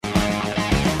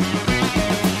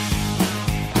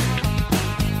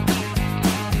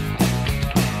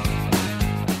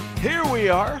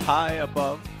are high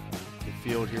above the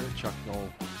field here at Chuck Noll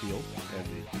Field and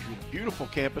the beautiful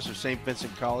campus of St.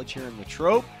 Vincent College here in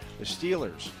Latrobe. The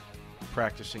Steelers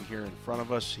practicing here in front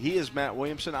of us. He is Matt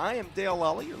Williamson. I am Dale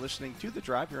Lally. You're listening to The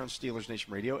Drive here on Steelers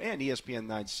Nation Radio and ESPN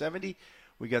 970.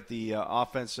 We got the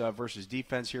offense versus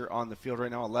defense here on the field right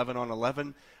now, 11 on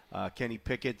 11. Kenny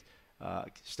Pickett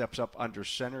steps up under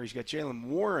center. He's got Jaylen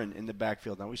Warren in the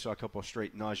backfield. Now, we saw a couple of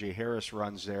straight Najee Harris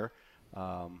runs there.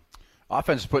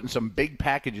 Offense is putting some big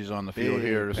packages on the field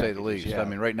here, to say the least. Yeah. I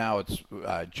mean, right now it's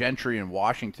Gentry and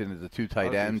Washington as the two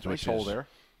tight ends, nice which hole is there.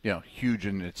 Huge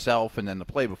in itself. And then the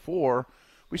play before,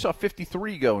 we saw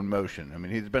 53 go in motion. I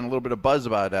mean, there's been a little bit of buzz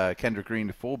about Kendrick Green,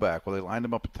 the fullback. Well, they lined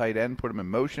him up at tight end, put him in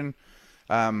motion.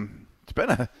 It's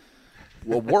been a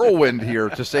whirlwind here,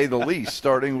 to say the least,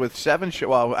 starting with starting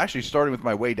with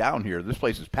my way down here. This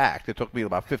place is packed. It took me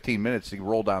about 15 minutes to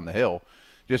roll down the hill,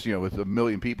 just, with a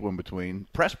million people in between.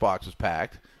 Press box is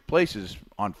packed. Place is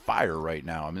on fire right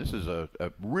now. I mean, this is a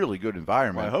really good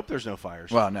environment. Well, I hope there's no fires.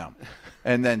 Well, no.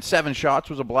 And then 7 shots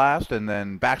was a blast, and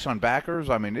then backs on backers.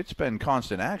 I mean, it's been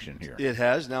constant action here. It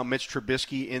has. Now Mitch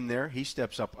Trubisky in there. He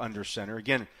steps up under center.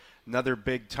 Again, another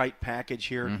big, tight package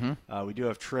here. Mm-hmm. We do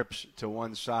have trips to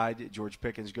one side. George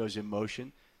Pickens goes in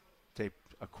motion. Take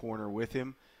a corner with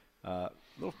him.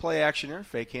 Little play action there,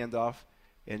 fake handoff,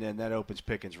 and then that opens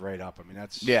Pickens right up. I mean,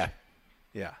 that's Yeah.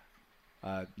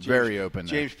 Very open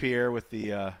there. James Pierre with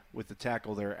the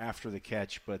tackle there after the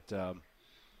catch, but a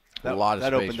lot of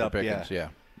space opened for up, Pickens, yeah.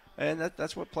 And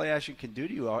that's what play action can do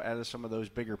to you out of some of those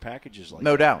bigger packages like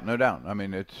No that. doubt. I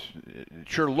mean, it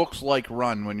sure looks like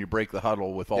run when you break the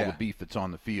huddle with all the beef that's on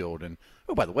the field. And,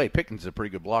 by the way, Pickens is a pretty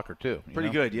good blocker, too. Pretty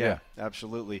good, yeah.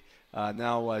 Absolutely.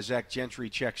 Now Zach Gentry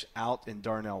checks out, and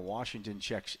Darnell Washington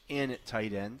checks in at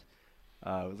tight end.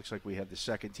 It looks like we have the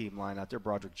second team line out there.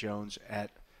 Broderick Jones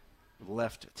at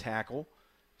left tackle.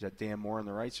 Is that Dan Moore on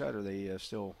the right side? Or are they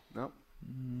still – no,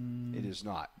 it is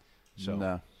not. So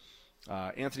no.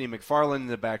 Anthony McFarland in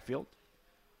the backfield.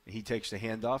 He takes the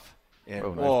handoff.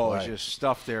 And, nice just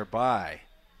stuffed there by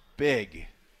big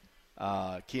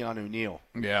Keanu Neal.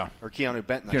 Yeah. Or Keanu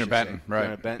Benton, Keanu Benton, right.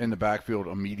 Keanu Benton. In the backfield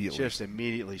immediately. Just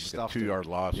immediately stuffed him. 2-yard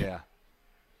loss. Yeah.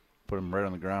 Put him right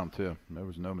on the ground, too. There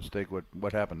was no mistake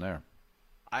what happened there.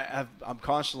 I'm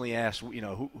constantly asked,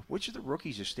 which of the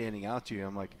rookies is standing out to you?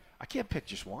 I'm like, I can't pick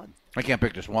just one. I can't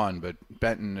pick just one, but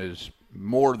Benton is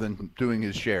more than doing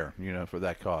his share, for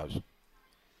that cause.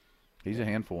 He's a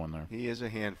handful in there. He is a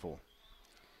handful.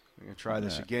 I'm going to try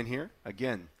this again here.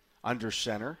 Again, under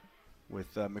center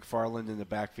with McFarland in the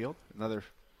backfield. Another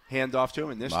handoff to him,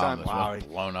 and this time,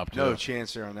 blown up. No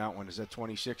chance there on that one. Is that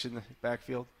 26 in the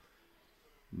backfield?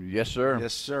 Yes, sir.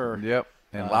 Yes, sir. Yep.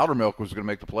 And Loudermilk was going to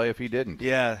make the play if he didn't.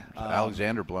 Yeah.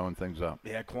 Alexander blowing things up.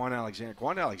 Yeah, Quan Alexander.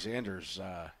 Quan Alexander's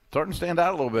starting to stand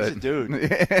out a little bit. He's a dude.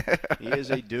 He is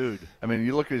a dude. I mean,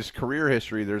 you look at his career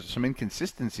history, there's some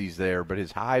inconsistencies there, but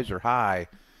his highs are high.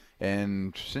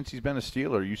 And since he's been a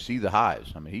Steeler, you see the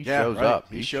highs. I mean, he shows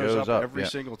up. He shows up every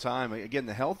single time. Again,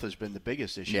 the health has been the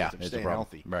biggest issue with him staying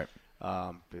healthy. Right.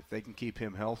 If they can keep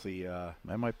him healthy.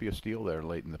 That might be a steal there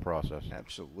late in the process.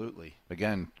 Absolutely.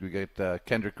 Again, we get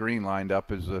Kendrick Green lined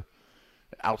up as a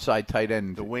outside tight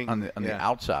end. The wing. On the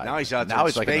outside. Now he's out Now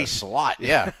he's space. like in a slot.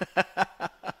 Yeah.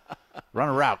 Run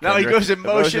a route, Now Kendrick. he goes in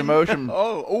motion. Motion.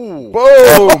 Oh.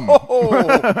 Boom.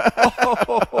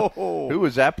 Oh. Who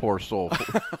was that poor soul?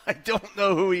 I don't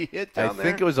know who he hit down there. I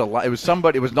think it was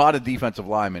somebody. It was not a defensive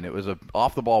lineman. It was a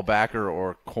off-the-ball backer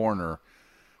or corner.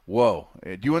 Whoa.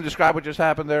 Do you want to describe what just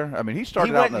happened there? I mean, he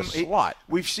started out in a slot.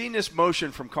 We've seen this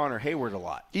motion from Connor Hayward a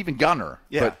lot. Even Gunner,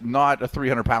 but not a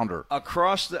 300-pounder.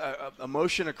 Across a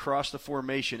motion across the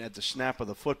formation at the snap of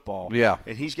the football. Yeah.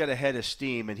 And he's got a head of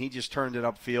steam, and he just turned it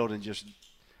upfield and just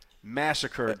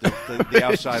massacred the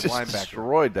outside just linebacker.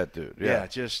 Destroyed that dude. Yeah,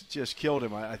 just killed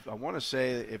him. I want to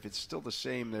say, if it's still the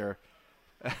same there,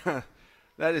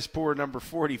 that is poor number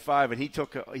 45, and he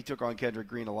took on Kendrick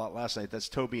Green a lot last night. That's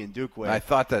Toby Ndukwe. I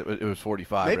thought that it was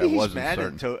 45. Maybe but I he's wasn't mad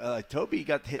certain. at Toby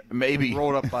got hit. Maybe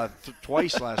rolled up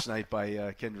twice last night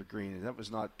by Kendrick Green, and that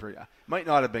was not pretty. Might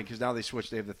not have been, because now they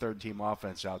switched. They have the third-team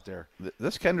offense out there.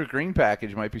 This Kendrick Green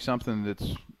package might be something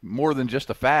that's more than just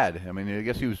a fad. I mean, I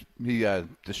guess he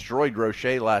destroyed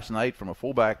Roche last night from a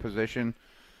fullback position.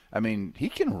 I mean, he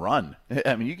can run.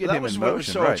 I mean, you get him in motion. That was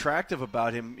so right. attractive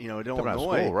about him, at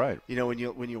Illinois. School, right.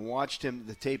 When you watched him,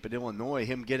 the tape at Illinois,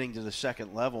 him getting to the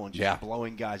second level and just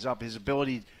blowing guys up, his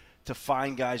ability to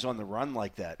find guys on the run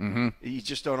like that. Mm-hmm. You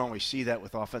just don't always see that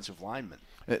with offensive linemen.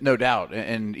 No doubt.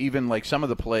 And even like some of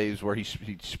the plays where he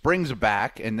springs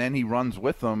back and then he runs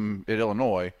with them at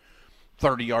Illinois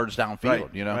 30 yards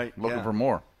downfield, looking for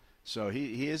more. So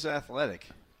he is athletic.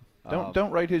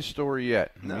 Don't write his story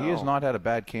yet. No. He has not had a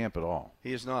bad camp at all.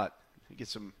 He has not. He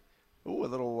gets some. Ooh, a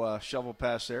little shovel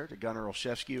pass there to Gunnar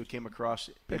Olszewski, who came across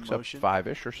Picks in motion. up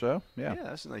 5-ish or so. Yeah,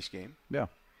 that's a nice game. Yeah.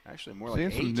 Actually, more Seeing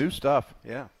like 8. some new stuff.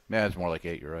 Yeah. Yeah, it's more like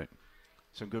 8. You're right.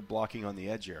 Some good blocking on the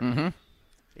edge here. Mm-hmm.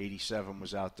 87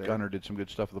 was out there. Gunnar did some good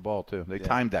stuff with the ball, too. They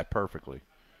timed that perfectly.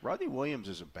 Rodney Williams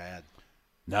isn't bad.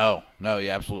 No, he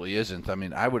absolutely isn't. I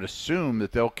mean, I would assume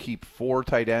that they'll keep 4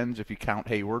 tight ends if you count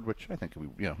Hayward, which I think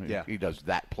he does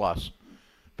that plus.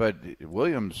 But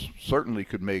Williams certainly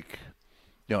could make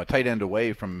a tight end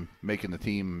away from making the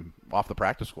team off the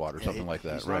practice squad or something like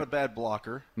that. He's right? not a bad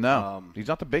blocker. No, he's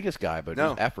not the biggest guy, but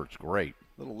his effort's great.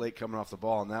 A little late coming off the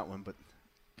ball on that one, but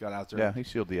got out there. Yeah, he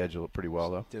sealed the edge pretty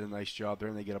well, though. Did a nice job there,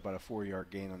 and they get about a 4-yard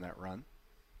gain on that run.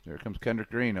 Here comes Kendrick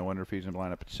Green. I wonder if he's going to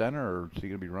line up at center or is he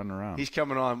going to be running around? He's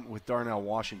coming on with Darnell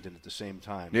Washington at the same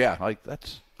time. Yeah,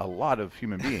 that's a lot of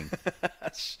human being.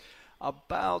 That's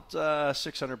about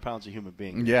 600 pounds of human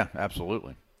being. Yeah,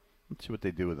 absolutely. Let's see what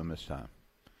they do with him this time.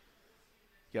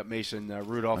 You got Mason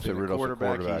Rudolph in the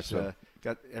quarterback. He's so.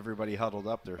 Got everybody huddled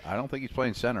up there. I don't think he's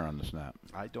playing center on the snap.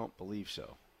 I don't believe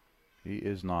so. He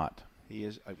is not. He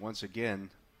is, once again,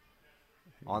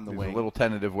 on the He's wing. a little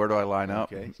tentative. Where do I line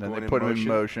up? Okay. Then they put him in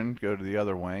motion, go to the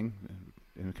other wing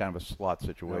in kind of a slot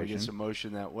situation. He gets some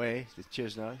motion that way. The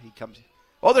Chisna, he comes.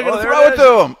 Oh, they're going to throw it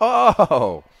to him.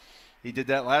 Oh. He did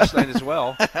that last night as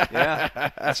well.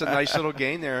 Yeah, that's a nice little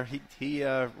gain there. He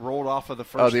rolled off of the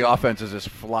first. Oh, the offense is just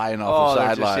flying off the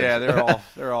sidelines. Yeah,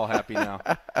 they're all happy now.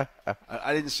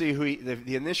 I didn't see who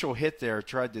the initial hit there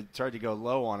tried to go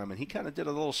low on him, and he kind of did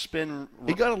a little spin.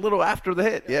 He got a little after the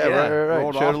hit. Yeah,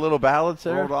 right. Showed off, a little balance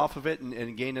there. Rolled off of it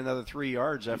and gained another 3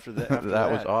 yards after that.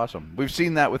 That was awesome. We've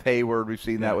seen that with Hayward. We've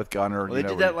seen that with Gunnar. Well, they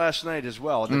did that last night as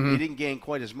well. Mm-hmm. He didn't gain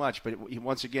quite as much, but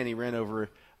once again he ran over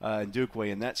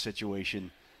Ndukwe in that situation,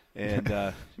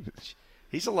 and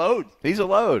he's a load. He's a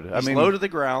load. He's low to the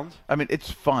ground. I mean,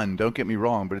 it's fun. Don't get me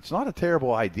wrong, but it's not a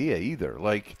terrible idea either.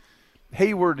 Like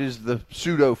Hayward is the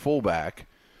pseudo fullback,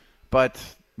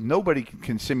 but nobody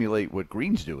can simulate what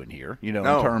Green's doing here. In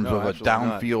terms of a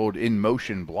downfield in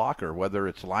motion blocker, whether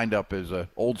it's lined up as a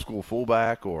old school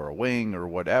fullback or a wing or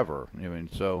whatever.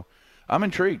 So I'm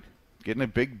intrigued. Getting a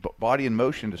big body in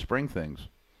motion to spring things.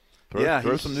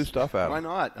 Throw some new stuff at him. Why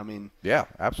not? I mean, yeah,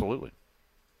 absolutely.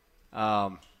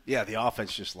 The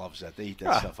offense just loves that. They eat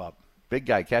that stuff up. Big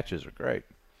guy catches are great.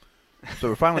 So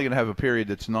we're finally going to have a period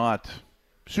that's not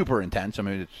super intense. I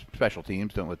mean, it's special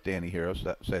teams. Don't let Danny hear us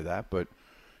say that. But,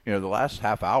 the last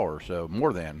half hour or so,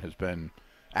 more than, has been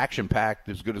action-packed,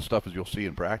 as good as stuff as you'll see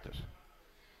in practice.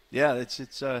 Yeah, it's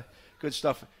good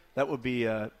stuff. That would be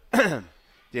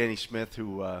Danny Smith,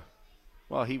 who,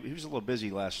 he was a little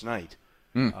busy last night.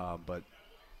 But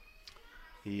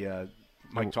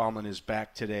Mike Tomlin is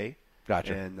back today.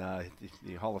 Gotcha. And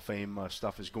the Hall of Fame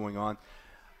stuff is going on.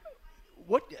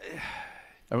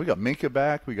 And we got Minka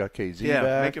back. We got KZ back.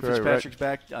 Yeah, Minka Fitzpatrick's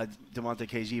back. DeMonte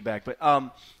KZ back. But I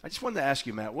just wanted to ask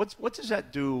you, Matt, what does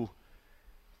that do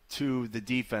to the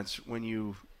defense when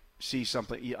you see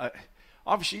something?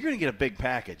 Obviously, you're going to get a big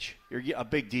package. A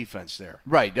big defense there.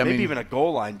 Right. Maybe even a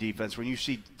goal line defense when you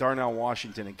see Darnell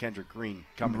Washington and Kendrick Green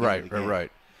coming into the game.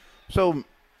 Right. So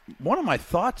one of my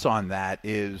thoughts on that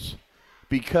is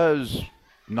because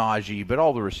Najee, but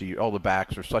all the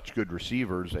backs are such good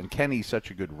receivers, and Kenny's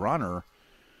such a good runner,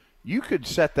 you could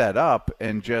set that up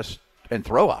and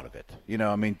throw out of it.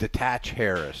 Detach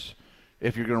Harris.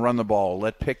 If you're going to run the ball,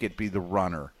 let Pickett be the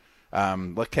runner.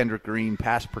 Let Kendrick Green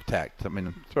pass protect.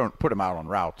 Put him out on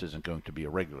routes isn't going to be a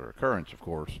regular occurrence, of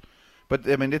course. But,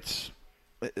 put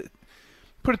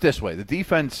it this way. The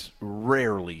defense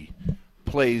rarely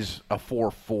plays a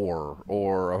 4-4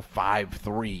 or a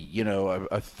 5-3,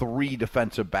 a 3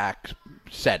 defensive back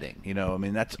setting.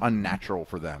 That's unnatural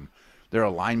for them. Their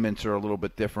alignments are a little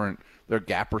bit different. Their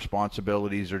gap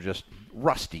responsibilities are just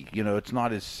rusty. It's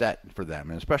not as set for them.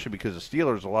 And especially because the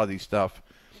Steelers, a lot of these stuff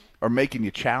are making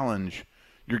you challenge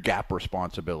your gap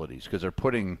responsibilities because they're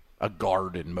putting a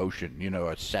guard in motion,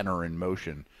 a center in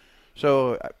motion.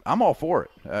 So I'm all for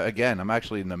it. Again, I'm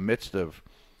actually in the midst of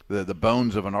the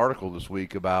bones of an article this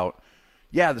week about,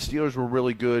 the Steelers were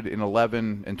really good in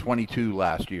 11 and 22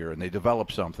 last year, and they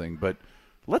developed something. But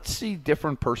let's see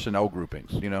different personnel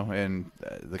groupings, and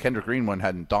the Kendrick Green one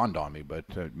hadn't dawned on me, but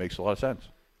it makes a lot of sense.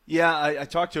 Yeah, I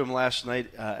talked to him last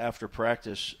night after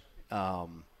practice,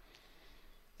 and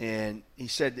he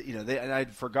said that, and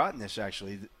I'd forgotten this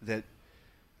actually, that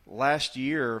last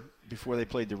year before they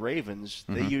played the Ravens,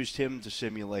 they used him to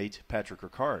simulate Patrick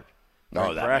Ricard.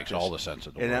 Oh, that practice. makes all the sense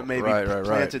in the and world. that maybe Right.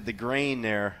 planted the grain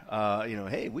there.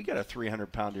 Hey, we got a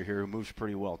 300-pounder here who moves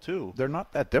pretty well too. They're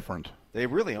not that different. They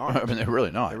really aren't. I mean, they're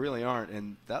really not. They really aren't,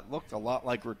 and that looked a lot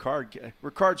like Ricard.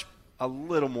 Ricard's a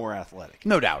little more athletic.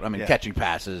 No doubt. I mean, Yeah. catching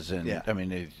passes and Yeah. I mean,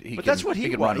 he But can, that's what he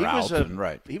can was. run He routes was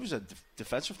and he was a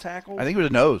defensive tackle. I think it was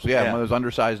a nose. Yeah, Yeah. one of those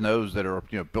undersized nose that are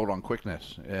built on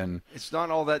quickness and It's not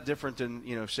all that different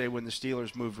than say when the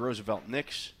Steelers moved Roosevelt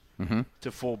Nix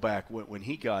to fullback when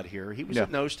he got here. He was Yeah. a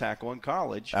nose tackle in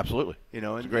college. absolutely. And,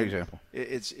 It's a great example.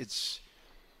 It's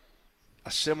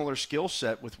a similar skill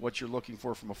set with what you're looking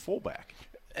for from a fullback.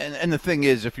 And the thing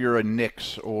is, if you're a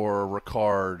Nix or a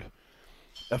Ricard,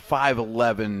 a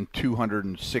 5'11",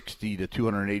 260 to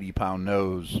 280 pound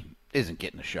nose isn't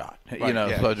getting a shot. Right, So it's to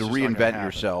just not gonna reinvent happen.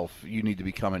 yourself, you need to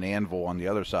become an anvil on the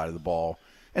other side of the ball,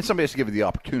 and somebody has to give you the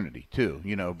opportunity too.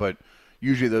 But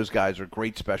usually those guys are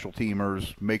great special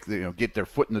teamers, get their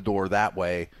foot in the door that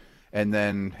way, and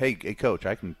then hey coach,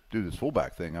 I can do this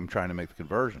fullback thing. I'm trying to make the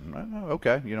conversion.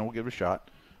 Okay, we'll give it a shot.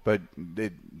 But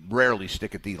they rarely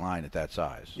stick at D-line at that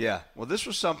size. Yeah. Well, this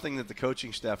was something that the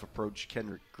coaching staff approached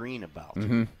Kendrick Green about.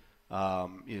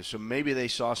 So maybe they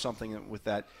saw something with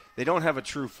that. They don't have a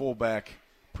true fullback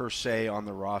per se on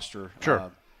the roster.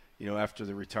 Sure. After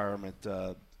the retirement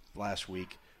last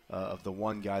week of the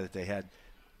one guy that they had,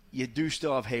 you do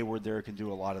still have Hayward there who can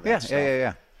do a lot of that stuff.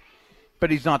 Yeah.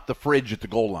 But he's not the fridge at the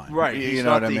goal line. Right. He's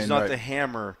not the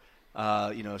hammer.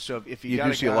 So if you got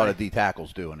do see a guy, lot of D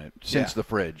tackles doing it since Yeah. the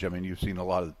fridge. I mean, you've seen a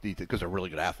lot of D because they're really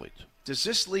good athletes. Does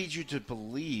this lead you to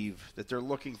believe that they're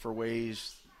looking for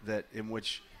ways that in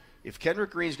which if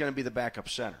Kendrick Green's going to be the backup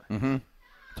center,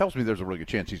 Tells me there's a really good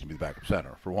chance he's going to be the backup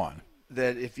center for one.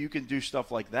 that if you can do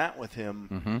stuff like that with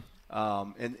him,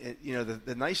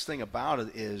 the nice thing about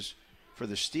it is for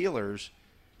the Steelers.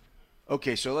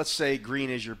 Okay, so let's say Green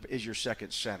is your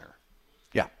second center.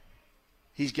 Yeah.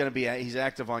 He's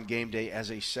active on game day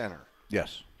as a center.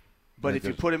 Yes. But if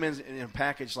you put him in a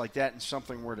package like that and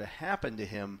something were to happen to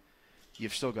him,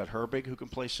 you've still got Herbig who can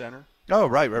play center. Oh,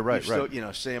 right. Still,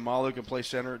 Sam Malu can play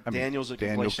center. Daniels can play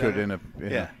Daniel center. could in a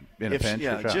pinch.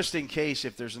 For sure. Just in case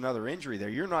if there's another injury there,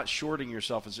 you're not shorting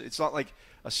yourself. It's not like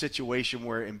a situation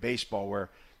where in baseball where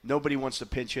nobody wants to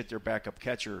pinch hit their backup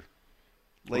catcher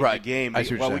late in the game. I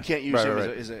see what Well, you're we saying. can't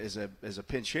use him Right. as a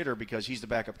pinch hitter because he's the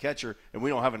backup catcher, and we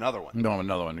don't have another one. We don't have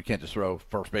another one. We can't just throw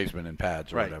first baseman in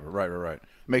pads or Right. whatever. Right.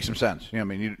 Makes some sense.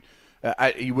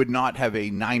 You would not have a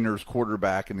Niners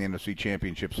quarterback in the NFC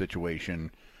Championship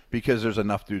situation because there's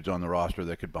enough dudes on the roster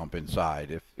that could bump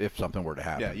inside if something were to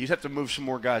happen. Yeah, you'd have to move some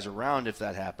more guys around if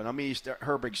that happened. I mean,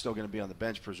 Herbig's still going to be on the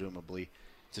bench presumably,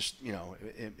 just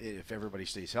if everybody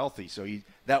stays healthy. So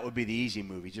that would be the easy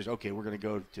move. We're going to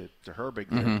go to Herbig.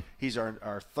 Mm-hmm. He's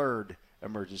our third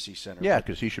emergency center. Yeah,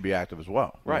 because he should be active as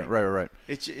well. Right.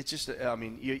 It's It's just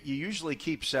you usually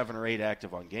keep 7 or 8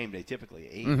 active on game day. Typically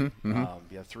 8. You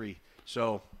have 3.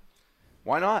 So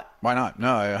why not? Why not?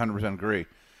 No, I 100% agree.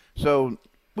 So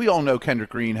we all know Kendrick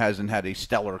Green hasn't had a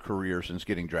stellar career since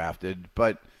getting drafted,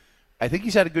 but I think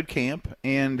he's had a good camp.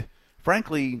 And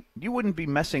frankly, you wouldn't be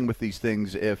messing with these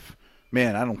things if,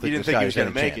 man, I don't think You didn't this think he guy's was going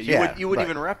to make chance. it. You wouldn't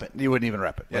even rep it. You wouldn't even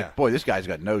rep it. Yeah. Like, boy, this guy's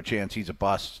got no chance. He's a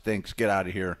bust. Stinks. Get out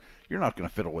of here. You're not going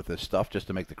to fiddle with this stuff just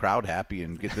to make the crowd happy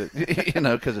and get the,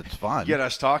 because it's fun. Get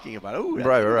us talking about it.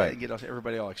 Right. Get us,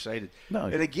 everybody all excited. No.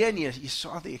 And again, you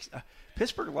saw the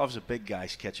Pittsburgh loves a big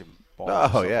guys catching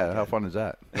balls. Oh, yeah. How fun is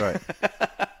that? Right.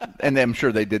 And I'm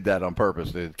sure they did that on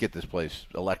purpose to get this place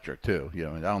electric, too. I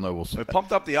don't know. We'll see. It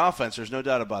pumped up the offense. There's no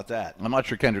doubt about that. I'm not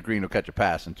sure Kendrick Green will catch a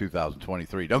pass in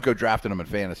 2023. Don't go drafting him in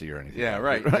fantasy or anything. Yeah,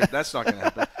 right. That's not going to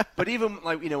happen. But even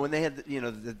when they had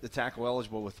the tackle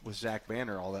eligible with Zach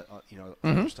Banner, all that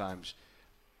those times,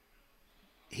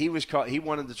 he was caught. He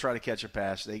wanted to try to catch a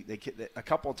pass. They a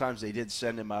couple of times they did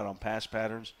send him out on pass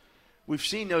patterns. We've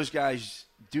seen those guys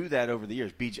do that over the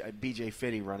years. BJ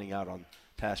Finney running out on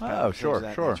pass patterns. Oh, sure.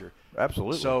 Nature.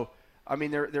 Absolutely. So, I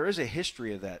mean, there is a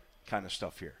history of that kind of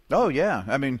stuff here. Oh, yeah.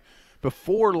 I mean,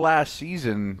 before last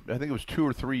season, I think it was 2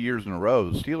 or 3 years in a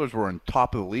row, the Steelers were in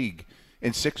top of the league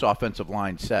in 6 offensive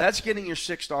line sets. That's getting your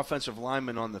 6th offensive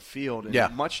lineman on the field in a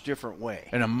much different way.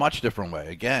 In a much different way.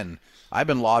 Again, I've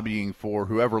been lobbying for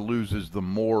whoever loses the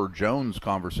Moore-Jones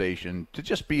conversation to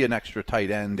just be an extra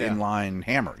tight end in-line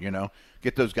hammer,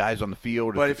 Get those guys on the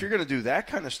field. But if you're going to do that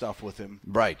kind of stuff with him.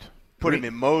 Right. Put him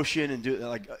in motion and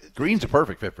do Green's a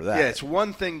perfect fit for that. Yeah, it's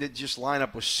one thing to just line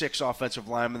up with 6 offensive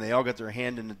linemen. They all got their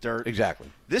hand in the dirt. Exactly.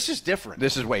 This is different.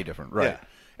 This is way different, right?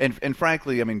 Yeah. And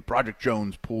frankly, I mean, Broderick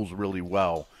Jones pulls really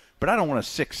well, but I don't want a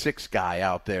 6'6" guy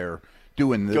out there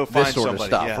doing this sort of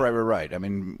stuff. Yeah. Right. I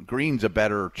mean, Green's a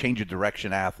better change of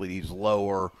direction athlete. He's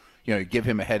lower. you give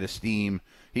him a head of steam.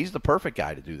 He's the perfect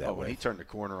guy to do that. When he turned the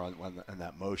corner on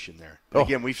that motion there. Oh.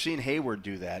 Again, we've seen Hayward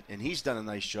do that, and he's done a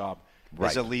nice job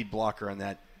as a lead blocker on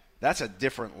that. That's a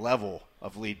different level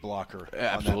of lead blocker on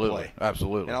that play.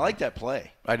 Absolutely. And I like that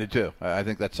play. I did too. I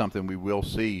think that's something we will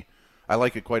see. I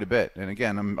like it quite a bit. And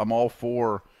again, I'm all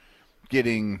for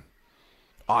getting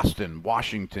Austin,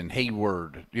 Washington,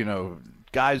 Hayward,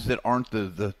 guys that aren't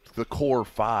the core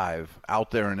five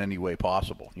out there in any way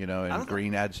possible, and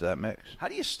Green adds to that mix. How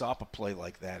do you stop a play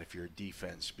like that if you're a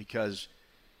defense? Because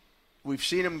we've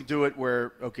seen him do it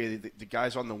where, okay, the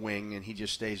guy's on the wing and he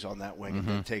just stays on that wing and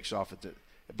then takes off at the –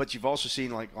 but you've also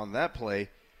seen, like, on that play,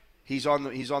 he's on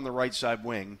the right side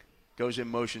wing, goes in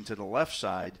motion to the left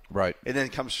side. Right. And then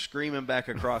comes screaming back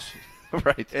across.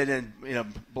 Right. And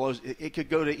then, blows – it could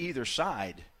go to either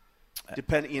side.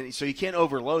 Depending, so you can't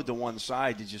overload the one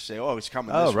side to just say, "Oh, it's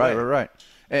coming this way." Right.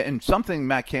 And something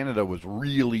Matt Canada was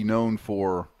really known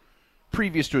for,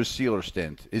 previous to his Steelers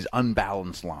stint, is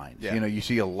unbalanced lines. Yeah. You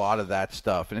see a lot of that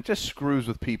stuff, and it just screws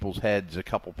with people's heads a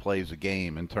couple plays a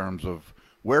game in terms of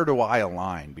where do I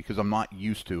align, because I'm not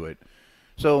used to it.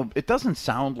 So it doesn't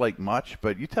sound like much,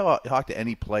 but you talk to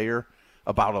any player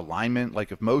about alignment.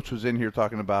 Like if Moats was in here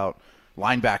talking about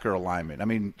linebacker alignment. I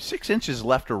mean, 6 inches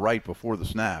left or right before the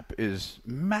snap is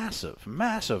massive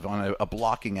on a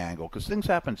blocking angle because things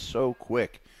happen so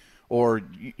quick. Or,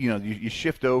 you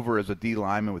shift over as a D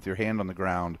lineman with your hand on the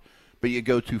ground, but you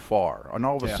go too far. And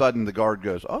all of a sudden the guard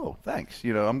goes, oh, thanks.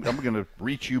 I'm going to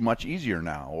reach you much easier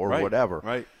now or whatever.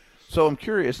 Right. So I'm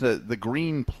curious, the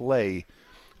Green play,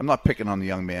 I'm not picking on the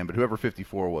young man, but whoever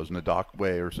 54 was,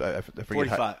 Ndakwe or I forget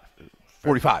 45.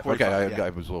 45. Okay, yeah.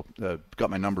 I was a little, got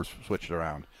my numbers switched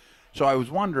around. So I was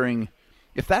wondering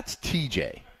if that's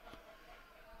TJ.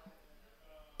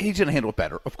 He's going to handle it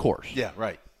better, of course. Yeah,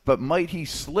 right. But might he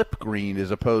slip Green as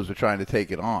opposed to trying to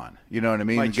take it on? You know what I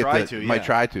mean? Might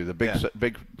try to. The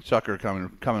big sucker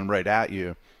coming right at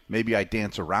you. Maybe I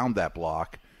dance around that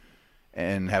block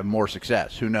and have more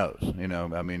success. Who knows?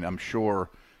 I'm sure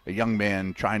a young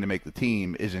man trying to make the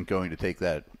team isn't going to take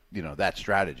that. That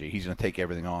strategy. He's going to take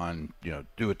everything on,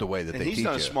 do it the way that they teach you. He's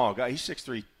not a small guy. He's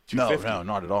 6'3", 250. No,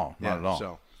 not at all. Not at all.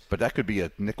 So. But that could be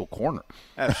a nickel corner.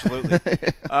 Absolutely.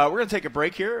 We're going to take a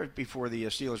break here before the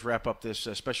Steelers wrap up this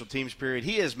special teams period.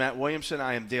 He is Matt Williamson.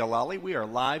 I am Dale Lally. We are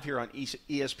live here on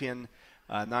ESPN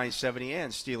 970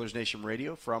 and Steelers Nation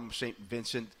Radio from St.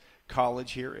 Vincent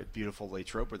College here at beautiful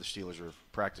Latrobe, where the Steelers are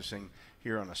practicing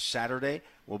here on a Saturday.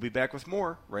 We'll be back with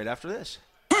more right after this.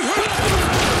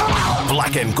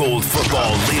 Black and gold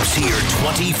football lives here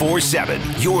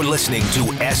 24/7. You're listening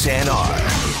to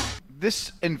SNR.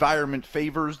 This environment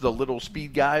favors the little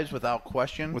speed guys without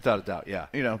question. Without a doubt,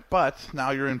 yeah. But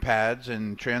now you're in pads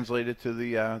and translated to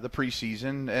the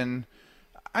preseason, and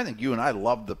I think you and I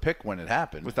loved the pick when it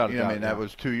happened. Without a doubt, that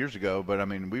was 2 years ago, but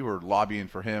we were lobbying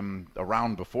for him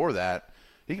around before that.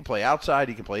 He can play outside.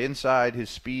 He can play inside. His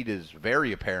speed is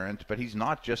very apparent, but he's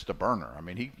not just a burner.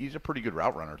 He's a pretty good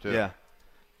route runner, too. Yeah.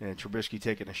 And Trubisky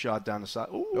taking a shot down the side.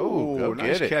 Go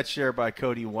nice get it. catch there by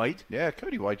Cody White. Yeah,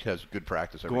 Cody White has good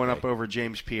practice every Going day. up over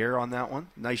James Pierre on that one.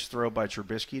 Nice throw by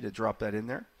Trubisky to drop that in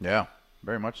there. Yeah,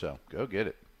 very much so. Go get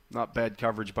it. Not bad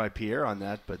coverage by Pierre on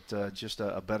that, but just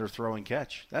a better throw and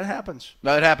catch. That happens.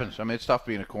 No, it happens. It's tough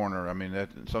being a corner.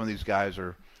 Some of these guys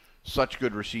are such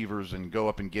good receivers and go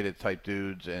up and get it type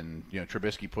dudes, and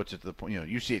Trubisky puts it to the point.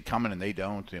 You see it coming and they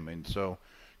don't. So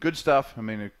good stuff.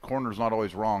 A corner's not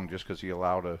always wrong just because he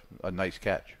allowed a nice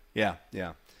catch. Yeah.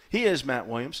 He is Matt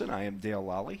Williamson. I am Dale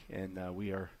Lally, and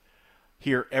we are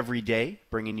here every day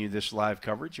bringing you this live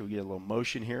coverage. We get a little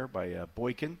motion here by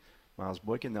Boykin, Miles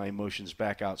Boykin. Now he motions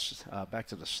back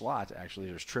to the slot.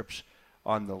 Actually, there's trips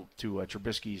to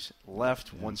Trubisky's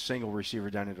left. Yeah. One single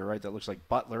receiver down to the right that looks like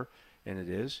Butler. And it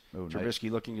is. Oh, Trubisky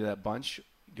nice. looking to that bunch.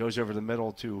 Goes over the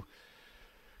middle to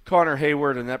Connor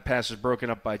Hayward, and that pass is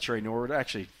broken up by Trey Norwood.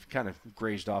 Actually, kind of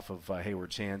grazed off of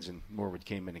Hayward's hands, and Norwood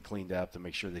came in and cleaned up to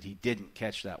make sure that he didn't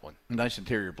catch that one. Nice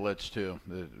interior blitz, too.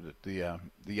 The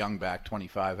young back,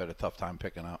 25, had a tough time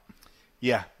picking up.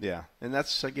 Yeah. And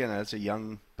that's a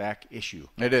young back issue.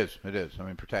 It is.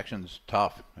 Protection's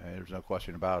tough. There's no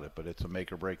question about it, but it's a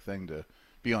make-or-break thing to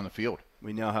be on the field.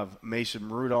 We now have Mason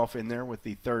Rudolph in there with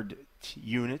the third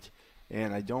unit,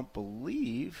 and I don't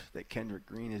believe that Kendrick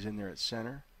Green is in there at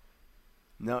center.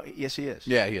 No, yes, he is.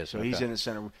 Yeah, he is. So okay. He's in at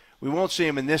center. We won't see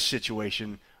him in this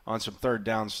situation on some third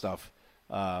down stuff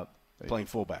playing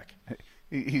fullback.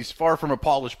 He's far from a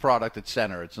polished product at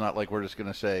center. It's not like we're just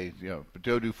going to say,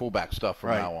 go do fullback stuff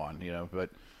from now on, But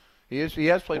he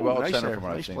has played well at center from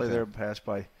what I've seen. Nice play there, pass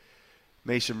by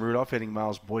Mason Rudolph hitting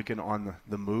Miles Boykin on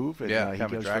the move. And, kind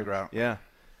of a drag route. Yeah.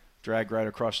 dragged right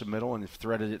across the middle and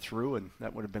threaded it through, and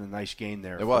that would have been a nice gain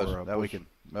there. That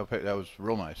was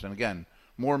real nice. And again,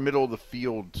 more middle of the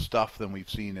field stuff than we've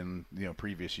seen in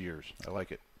previous years. I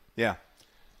like it. Yeah.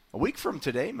 A week from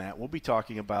today, Matt, we'll be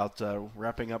talking about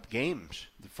wrapping up games,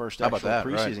 the first actual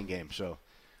preseason game. So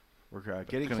we're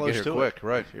getting close get to quick, it.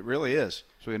 Right? It really is.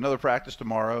 So we have another practice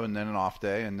tomorrow, and then an off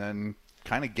day, and then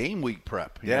kind of game week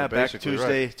prep. Back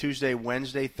Tuesday,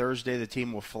 Wednesday, Thursday. The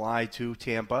team will fly to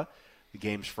Tampa. The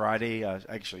game's Friday.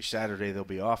 Actually, Saturday they'll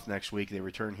be off next week. They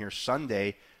return here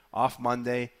Sunday, off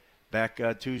Monday, back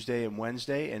Tuesday and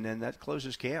Wednesday, and then that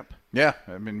closes camp. Yeah,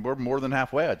 I mean, we're more than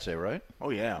halfway, I'd say, right?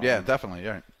 Oh, yeah. Yeah, definitely,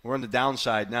 yeah. We're on the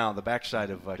downside now, the backside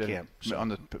of camp. So.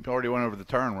 Already went over the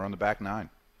turn. We're on the back 9.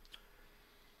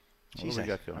 Jeez,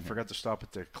 I forgot to stop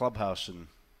at the clubhouse and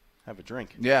have a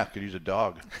drink. Yeah, could use a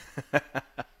dog.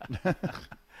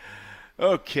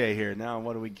 Okay, here. Now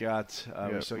what do we got?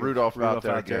 Rudolph out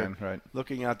there again, right.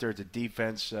 Looking out there at the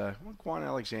defense. Quan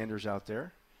Alexander's out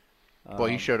there. Well,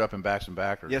 he showed up in backs and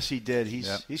backers. Yes, he did.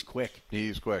 He's quick.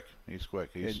 He's quick.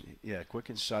 Quick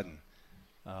and sudden.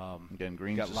 Again,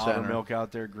 Green's got at center. Loudermilk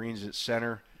out there. Green's at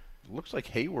center. Looks like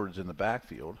Hayward's in the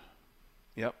backfield.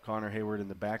 Yep, Connor Hayward in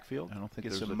the backfield. I don't think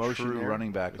Gets there's some a motion true there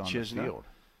running back on Chisna. the field.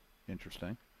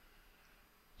 Interesting.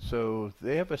 So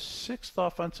they have a 6th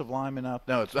offensive lineman out.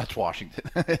 No, that's Washington.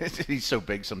 He's so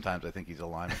big sometimes I think he's a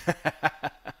lineman.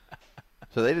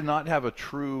 So they did not have a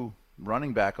true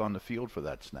running back on the field for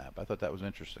that snap. I thought that was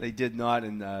interesting. They did not,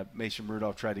 and Mason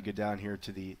Rudolph tried to get down here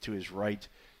to his right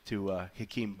to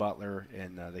Hakeem Butler,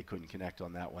 and they couldn't connect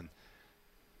on that one.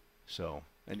 So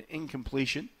an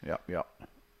incompletion. Yep.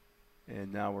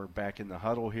 And now we're back in the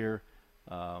huddle here.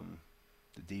 The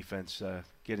defense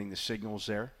getting the signals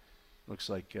there. Looks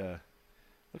like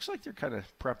they're kind of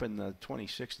prepping the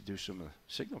 26 to do some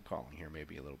signal calling here,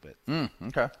 maybe a little bit.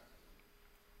 Okay.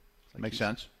 Makes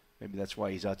sense. Maybe that's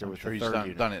why he's out there with the he's third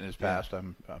unit. done it in his past.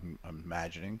 I'm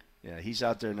imagining. Yeah, he's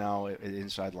out there now at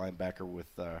inside linebacker with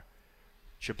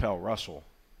Chappelle Russell,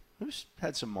 who's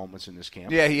had some moments in this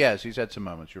camp. Yeah, he has. He's had some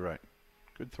moments. You're right.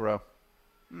 Good throw.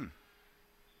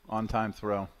 On-time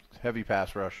throw. Heavy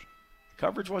pass rush.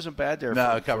 Coverage wasn't bad there.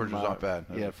 No, coverage was not bad.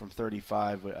 Yeah, from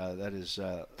 35. That is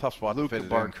tough spot Luke to fit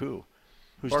Barku.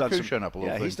 Who's done some, showing up a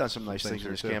little bit. Yeah, he's done some nice things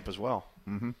in this camp as well.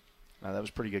 Mm-hmm. That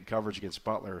was pretty good coverage against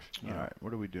Butler. All right,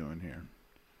 what are we doing here?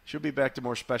 Should be back to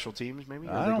more special teams, maybe.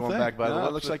 I don't think. Back,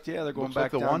 it looks like they're going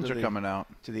back. The ones are coming out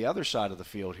to the other side of the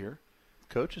field here.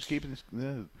 Coach is keeping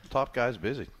the top guys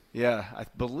busy. Yeah, I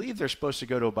believe they're supposed to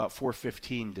go to about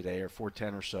 4:15 today or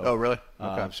 4:10 or so. Oh, really?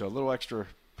 Okay. So a little extra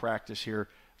practice here.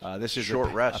 This is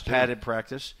short rest, a padded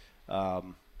practice.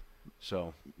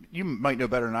 So you might know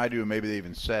better than I do, and maybe they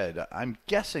even said. I'm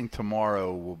guessing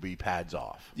tomorrow will be pads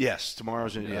off. Yes,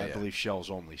 tomorrow's I believe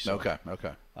shells only. So. Okay.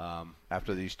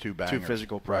 After these two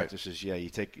physical practices, you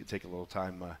take a little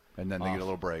time, and then they off. get a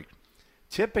little break.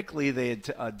 Typically, they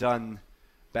had done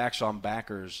backs on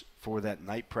backers for that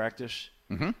night practice.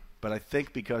 Mm-hmm. But I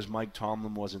think because Mike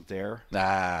Tomlin wasn't there,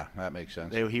 that makes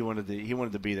sense. He wanted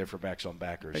to be there for backs on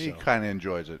backers. He kind of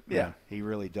enjoys it. Yeah, he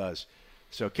really does.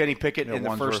 So Kenny Pickett in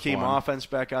the first team offense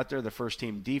back out there. The first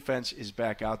team defense is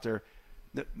back out there.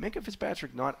 Minkah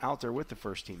Fitzpatrick not out there with the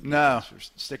first team defense. No. We're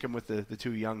sticking with the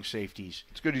two young safeties.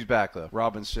 It's good he's back, though.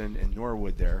 Robinson and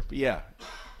Norwood there. But, yeah,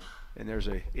 and there's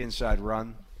a inside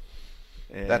run.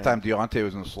 And that time Deontay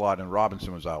was in the slot and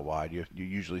Robinson was out wide. You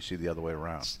usually see the other way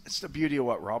around. It's the beauty of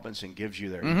what Robinson gives you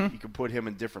there. Mm-hmm. You can put him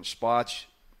in different spots.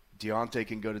 Deontay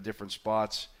can go to different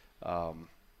spots. And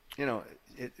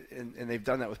they've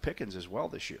done that with Pickens as well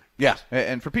this year. Yeah,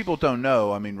 and for people who don't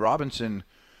know, I mean, Robinson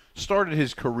started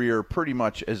his career pretty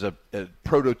much as a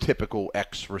prototypical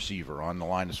X-receiver on the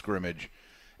line of scrimmage.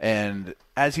 And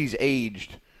as he's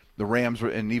aged, the Rams,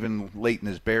 and even late in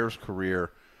his Bears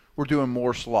career, we're doing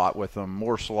more slot with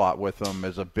him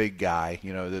as a big guy,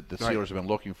 that the Steelers have been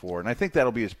looking for. And I think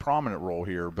that'll be his prominent role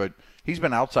here. But he's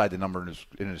been outside the number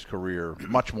in his career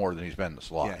much more than he's been in the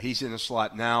slot. Yeah, he's in the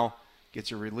slot now,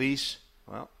 gets a release.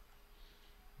 Well,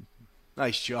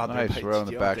 nice job. Nice throw on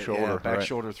the back shoulder. Back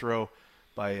shoulder throw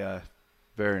by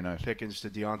very nice Pickens to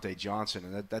Deontay Johnson,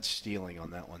 and that's stealing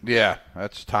on that one. Yeah,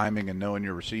 that's timing and knowing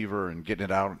your receiver and getting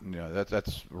it out. That's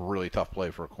a really tough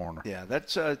play for a corner. Yeah,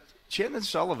 that's Chandon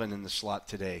Sullivan in the slot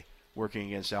today working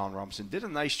against Allen Robinson. Did a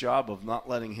nice job of not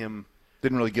letting him.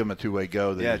 Didn't really give him a two-way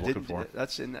go that he was looking for.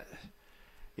 That's in that.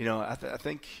 I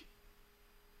think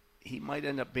he might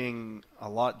end up doing a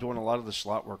lot of the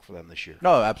slot work for them this year.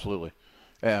 No, absolutely.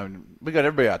 And we got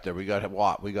everybody out there. We got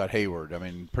Watt. We got Hayward. I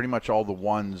mean, pretty much all the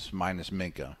ones minus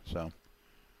Minkah. So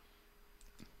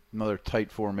another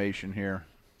tight formation here.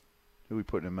 Who we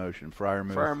putting in motion?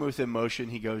 Fryermuth. Fryermuth in motion.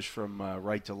 He goes from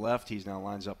right to left. He's now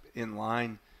lines up in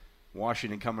line.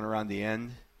 Washington coming around the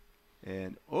end.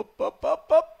 And up.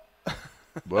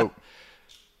 Whoa.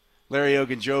 Larry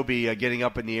Ogunjobi getting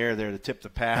up in the air there to tip the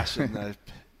pass. And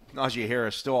Najee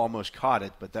Harris still almost caught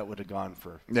it, but that would have gone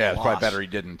for Yeah, it's loss. probably better he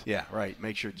didn't. Yeah, right.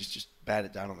 Make sure just bat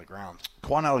it down on the ground.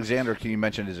 Quan Alexander, can you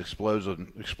mention his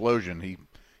explosion? He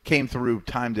came through,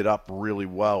 timed it up really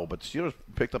well, but Steelers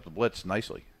picked up the blitz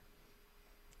nicely.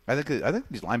 I think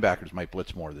these linebackers might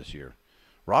blitz more this year.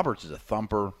 Roberts is a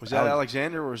thumper. Was that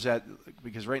Alexander, or was that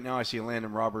because right now I see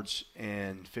Landon Roberts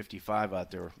and 55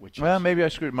 out there? Well, maybe I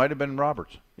screwed. It might have been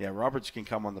Roberts. Yeah, Roberts can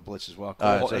come on the blitz as well.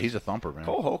 So he's a thumper, man.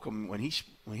 Cole Holcomb, when he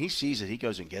sees it, he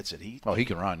goes and gets it. He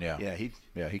can run. Yeah.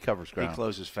 Yeah, he covers ground. He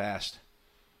closes fast.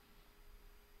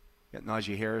 Got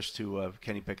Najee Harris to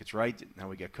Kenny Pickett's right. Now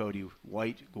we got Cody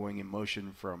White going in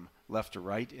motion from left to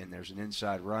right, and there's an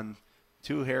inside run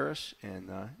to Harris,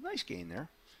 and nice gain there.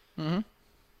 Mm-hmm.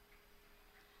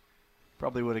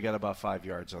 Probably would have got about 5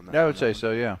 yards on that. I would say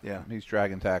so, yeah. Yeah. He's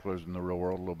dragging tacklers in the real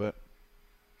world a little bit.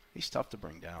 He's tough to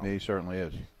bring down. Yeah, he certainly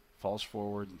is. Falls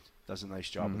forward and does a nice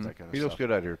job with that kind of stuff. He looks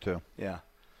good out here, too. Yeah.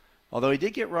 Although he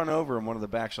did get run over in one of the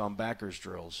backs-on-backers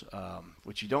drills,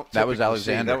 which you don't typically That was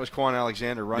Alexander. see. That was Quan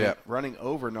Alexander running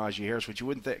over Najee Harris, which you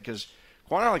wouldn't think, because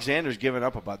Quan Alexander's given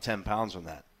up about 10 pounds on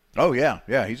that. Oh, yeah.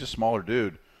 Yeah, he's a smaller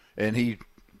dude. And he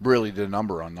really did a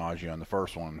number on Najee on the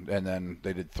first one, and then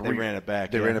they did 3. They ran it back.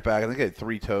 They ran it back. I think they had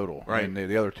 3 total. Right. And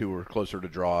the other 2 were closer to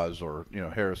draws, or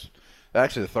Harris.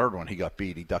 Actually, the third one he got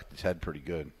beat. He ducked his head pretty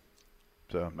good.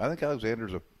 So I think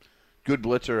Alexander's a good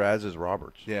blitzer, as is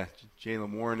Roberts. Yeah,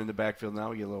 Jalen Warren in the backfield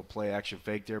now. We get a little play action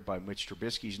fake there by Mitch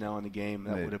Trubisky's now in the game.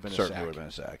 That would have been a sack. Certainly would have been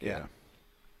a sack. Yeah.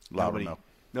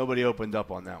 Nobody opened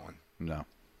up on that one. No.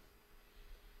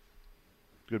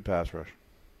 Good pass rush.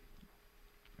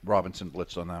 Robinson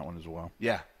blitzed on that one as well.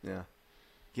 Yeah.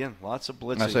 Again, lots of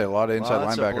blitzing. And I say a lot of inside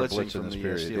linebacker blitz in from this the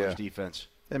period. Steelers defense.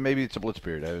 And maybe it's a blitz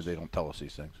period. They don't tell us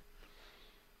these things.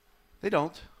 They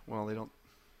don't. Well, they don't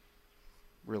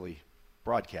really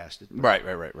broadcast it. Right.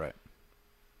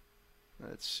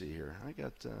 Let's see here. I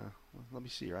got. Let me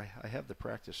see here. I have the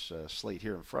practice slate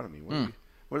here in front of me.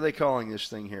 What are they calling this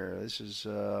thing here? This is.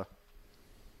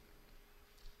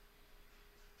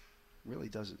 Really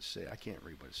doesn't say. I can't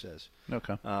read what it says.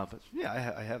 Okay. But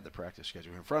yeah, I have the practice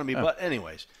schedule in front of me. Oh. But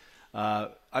anyways,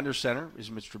 under center is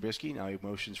Mitch Trubisky. Now he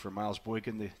motions for Miles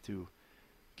Boykin to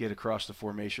get across the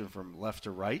formation from left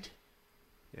to right,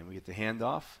 and we get the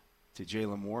handoff to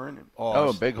Jalen Warren.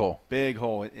 Big hole. Big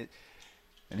hole.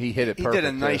 And he hit it perfect. He did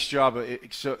a nice job.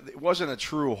 So it wasn't a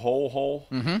true hole.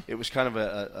 Mm-hmm. It was kind of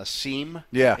a seam.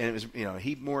 Yeah. And it was,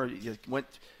 he more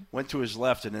went to his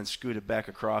left and then scooted back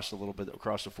across a little bit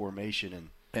across the formation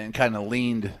and kind of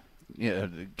leaned,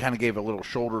 kind of gave a little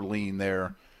shoulder lean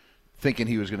there, thinking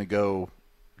he was going to go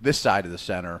this side of the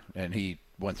center, and he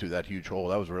went through that huge hole.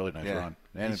 That was a really nice run.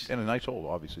 And a nice hole,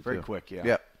 obviously, very too. Quick, yeah.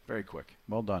 Yep. Very quick.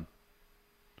 Well done.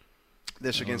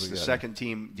 This against the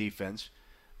second-team defense.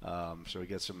 So we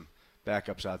get some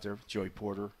backups out there. Joey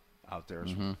Porter out there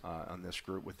on this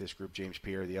group. With this group, James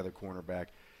Pierre, the other cornerback.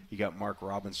 You got Mark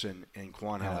Robinson and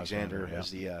Quan Alexander as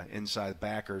the inside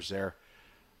backers there.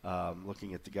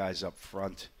 Looking at the guys up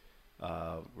front,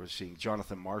 we're seeing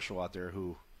Jonathan Marshall out there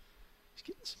who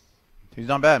he's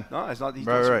not bad. No, he's not. He's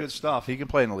doing some good stuff. He can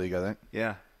play in the league, I think.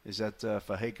 Yeah. Is that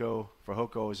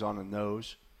Fahoko is on the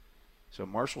nose. So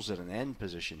Marshall's at an end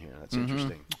position here. That's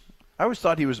interesting. I always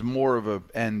thought he was more of a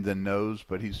end than nose,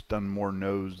 but he's done more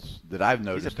nose that I've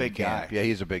noticed. He's a big guy. Yeah,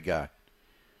 he's a big guy.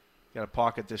 Got a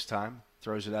pocket this time.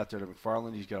 Throws it out there to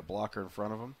McFarland. He's got a blocker in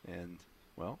front of him. And,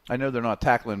 well. I know they're not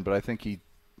tackling, but I think he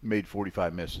made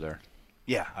 45 misses there.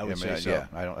 Yeah, I would say so. Yeah,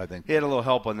 I think he had a little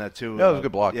help on that, too. That was a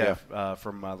good block,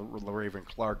 from LaRaven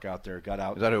Clark out there. Got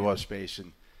out Is that who it was? Space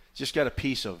and just got a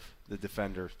piece of the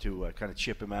defender to kind of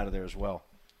chip him out of there as well.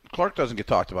 Clark doesn't get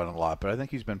talked about a lot, but I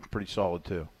think he's been pretty solid,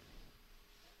 too.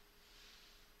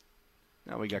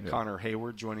 Now we got Connor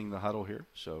Hayward joining the huddle here,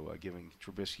 so giving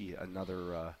Trubisky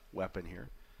another weapon here.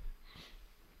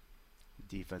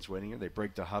 Defense waiting here. They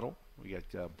break the huddle. We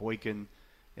got Boykin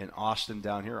and Austin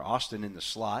down here. Austin in the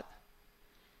slot.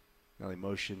 Now they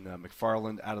motion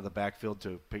McFarland out of the backfield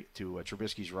to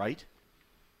Trubisky's right.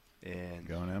 And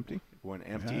going empty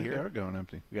here. They are going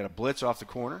empty. We got a blitz off the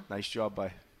corner. Nice job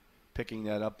by picking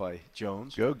that up by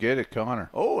Jones. Go get it, Connor.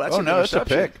 Oh, that's that's a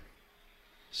pick.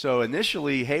 So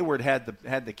initially, Hayward had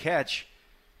the catch,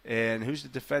 and who's the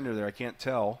defender there? I can't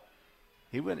tell.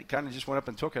 He kind of just went up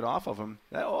and took it off of him.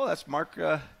 That's Mark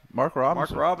Robinson. Mark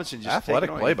Robinson just athletic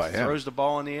play by him. Throws the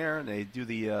ball in the air, and they do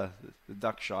the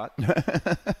duck shot.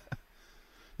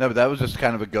 No, but that was just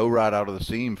kind of a go right out of the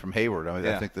seam from Hayward. I mean,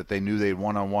 Yeah. I think that they knew they had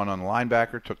one-on-one on the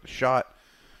linebacker, took the shot.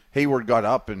 Hayward got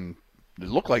up, and it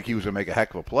looked like he was going to make a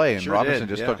heck of a play, and Sure Robinson did,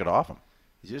 just yeah. took it off him.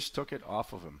 He just took it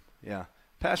off of him. Yeah.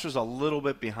 Pass was a little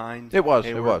bit behind. It was.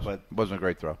 Hayward, But it wasn't a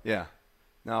great throw. yeah.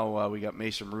 Now we got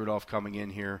Mason Rudolph coming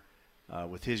in here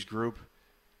with his group.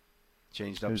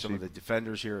 Changed up Who's some he? of the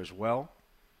defenders here as well.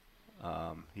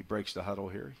 He breaks the huddle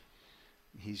here.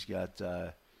 He's got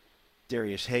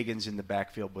Darius Hagens in the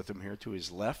backfield with him here to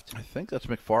his left. I think that's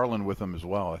McFarland with him as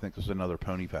well. I think this is another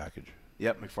pony package.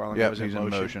 Yep, McFarland Yeah, goes he's in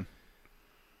motion.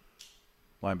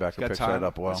 Linebacker Got picks time. that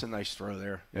up well. That's a nice throw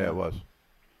there. Yeah, it was.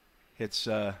 Hits,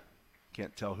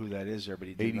 can't tell who that is there, but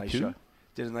he did a nice 82? job.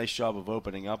 Did a nice job of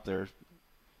opening up there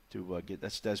to get.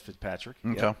 That's Des Fitzpatrick.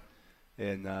 Okay. Yep.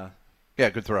 And Yeah,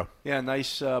 good throw. yeah,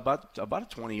 nice about a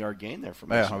 20-yard gain there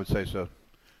from Yeah, Mason. I would say so.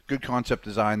 Good concept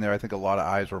design there. I think a lot of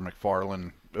eyes were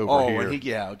McFarland over Oh,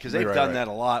 here. because they've Right, done right. that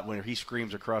a lot when he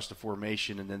screams across the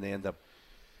formation and then they end up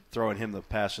throwing him the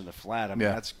pass in the flat. I mean,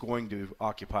 Yeah. that's going to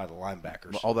occupy the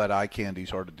linebackers. All that eye candy is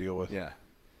hard to deal with. Yeah.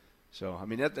 So, I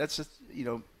mean, that's a,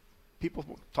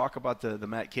 people talk about the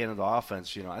Matt Canada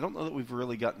offense. I don't know that we've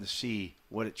really gotten to see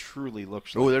what it truly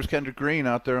looks like. Oh, there's Kendrick Green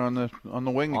out there on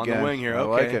the wing On again. the wing here, I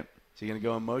okay. like it. Is he going to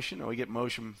go in motion? Oh, we get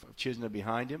motion of Chisna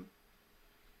behind him.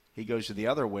 He goes to the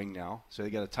other wing now, so they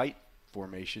got a tight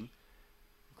formation.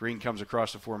 Green comes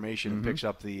across the formation and picks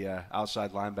up the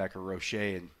outside linebacker Roche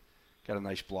and got a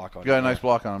nice block on him. Got a nice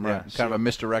block on him, right? Yeah, Kind of a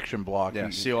misdirection block. Yeah,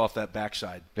 seal off that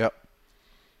backside. Yep.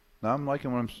 Now I'm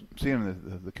liking what I'm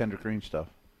seeing the Kendrick Green stuff.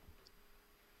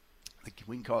 Can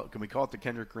we call it the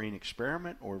Kendrick Green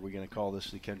experiment, or are we going to call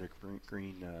this the Kendrick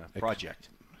Green project?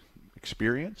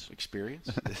 Experience?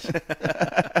 Experience?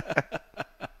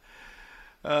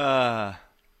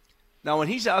 Now, when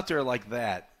he's out there like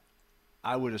that,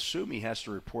 I would assume he has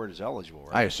to report as eligible,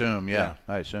 right? I assume, yeah.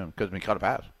 Yeah. I assume. Because he caught a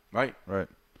pass. Right. Right.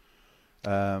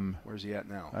 Where's he at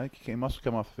now? I think he must have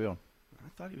come off the field. I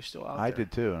thought he was still out I there.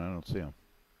 did too, and I don't see him.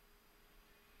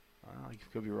 I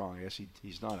could be wrong. I guess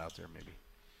he's not out there, maybe.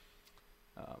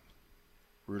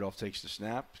 Rudolph takes the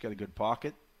snap. He's got a good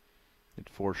pocket. Did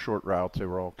 4 short routes. They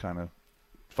were all kind of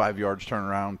 5 yards, turn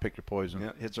around, pick your poison.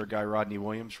 Yeah, hits our guy Rodney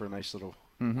Williams for a nice little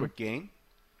quick gain.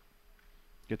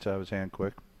 Gets out of his hand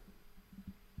quick.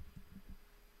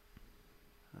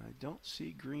 I don't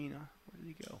see Green. Where did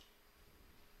he go?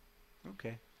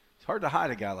 Okay. It's hard to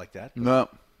hide a guy like that. No.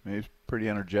 He's pretty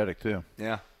energetic, too.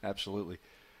 Yeah, absolutely.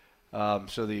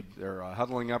 So they're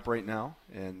huddling up right now,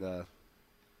 and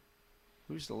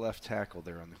who's the left tackle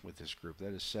there with this group?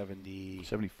 That is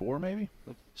 74, maybe?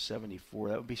 74.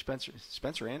 That would be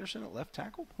Spencer Anderson at left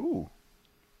tackle? Ooh.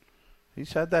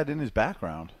 He's had that in his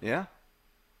background. Yeah.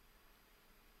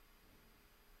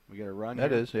 We got a run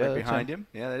That here, is, yeah, right that's behind him.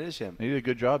 Yeah, that is him. He did a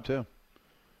good job, too.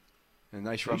 And a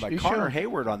nice run He's- by he's Connor showing-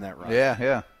 Hayward on that run. Yeah,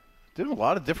 yeah. Did a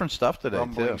lot of different stuff today,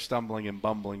 Rumbling, too. stumbling, and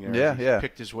bumbling there. Yeah, He yeah.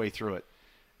 picked his way through it.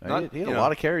 He Not- had you a know,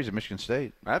 lot of carries at Michigan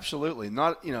State. Absolutely.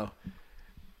 Not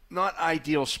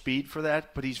ideal speed for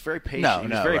that, but he's very patient. No, He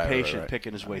was no, very right, patient right.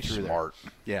 picking his way He's through smart.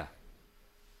 there. Yeah.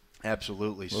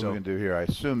 Absolutely. What are So we going to do here? I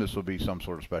assume this will be some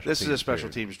sort of special this is a teams special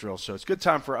period. teams drill, so it's a good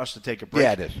time for us to take a break.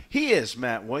 Yeah, it is. He is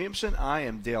Matt Williamson. I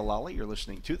am Dale Lally. You're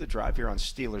listening to The Drive here on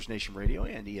Steelers Nation Radio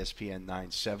and ESPN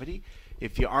 970.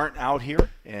 If you aren't out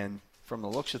here, and from the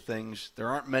looks of things, there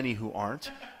aren't many who aren't,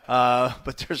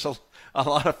 but there's a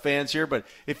lot of fans here. But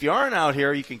if you aren't out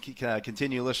here, you can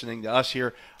continue listening to us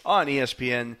here on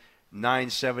ESPN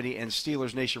 970 and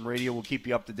Steelers Nation Radio. Will keep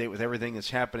you up to date with everything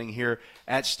that's happening here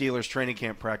at Steelers training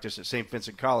camp practice at St.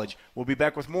 Vincent College. We'll be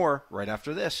back with more right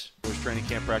after this. Steelers training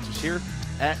camp practice here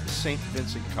at St.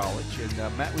 Vincent College.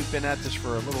 And Matt, we've been at this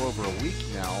for a little over a week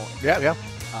now. Yeah.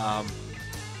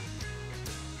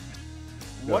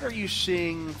 What are you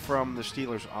seeing from the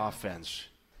Steelers offense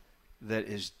that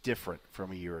is different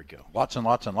from a year ago? Lots and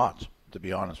lots and lots, to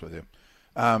be honest with you.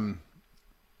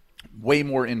 Way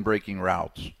more in-breaking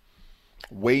routes.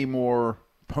 Way more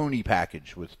pony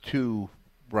package with 2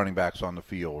 running backs on the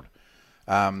field.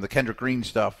 The Kendrick Green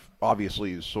stuff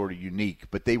obviously is sort of unique,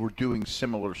 but they were doing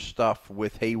similar stuff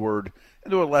with Hayward and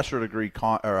to a lesser degree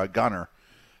Gunner.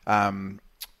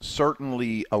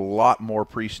 Certainly a lot more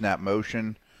pre-snap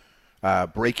motion.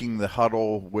 Breaking the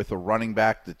huddle with a running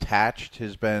back detached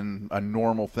has been a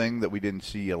normal thing that we didn't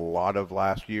see a lot of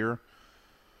last year.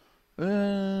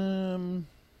 I'd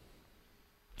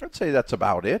say that's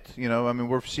about it.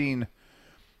 We've seen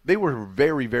they were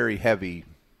very, very heavy.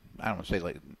 I don't want to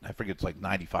say I forget it's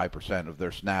 95% of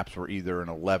their snaps were either an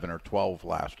 11 or 12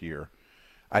 last year.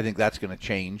 I think that's going to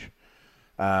change.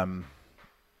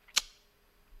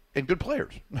 and good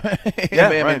players. Yeah, I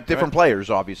mean, right, different players,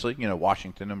 obviously.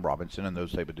 Washington and Robinson and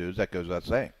those type of dudes. That goes without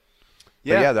saying.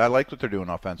 Yeah. But I like what they're doing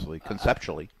offensively,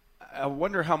 conceptually. I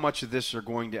wonder how much of this are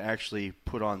going to actually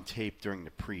put on tape during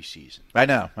the preseason. I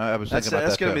know. I was thinking about that.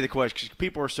 That's going to too. be the question, because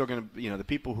people are still going to, the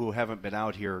people who haven't been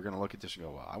out here are going to look at this and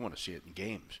go, well, I want to see it in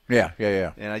games. Yeah.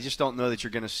 And I just don't know that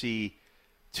you're going to see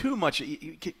too much.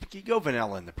 You go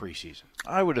vanilla in the preseason.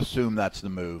 I would assume that's the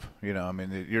move. I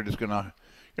mean, you're not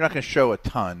going to show a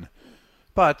ton,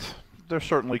 but there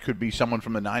certainly could be someone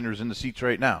from the Niners in the seats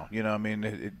right now. I mean,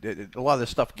 a lot of this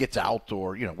stuff gets out,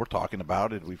 or we're talking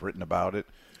about it, we've written about it.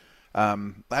 I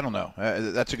don't know.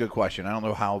 That's a good question. I don't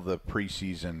know how the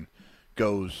preseason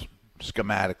goes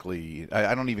schematically.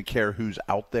 I don't even care who's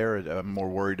out there. I'm more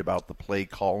worried about the play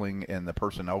calling and the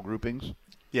personnel groupings.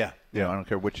 Yeah. I don't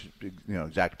care which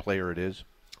exact player it is.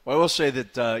 Well, I will say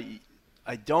that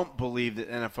I don't believe that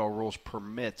NFL rules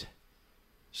permit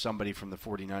somebody from the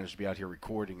 49ers to be out here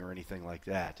recording or anything like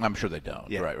that. I'm sure they don't.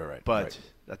 Yeah. Right. But right.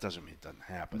 that doesn't mean it doesn't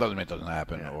happen. Doesn't mean it doesn't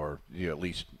happen, Yeah. or you at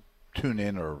least tune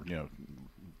in, or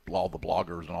all the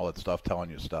bloggers and all that stuff telling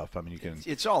you stuff. I mean, you can.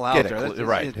 It's all out get there. it,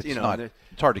 right. It's not.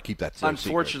 It's hard to keep that.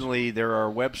 Unfortunately, there are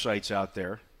websites out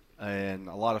there, and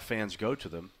a lot of fans go to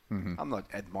them. Mm-hmm. I'm not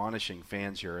admonishing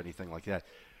fans here or anything like that,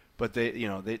 but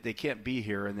they can't be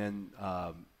here, and then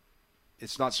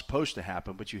it's not supposed to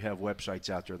happen. But you have websites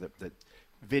out there that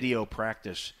video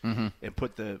practice and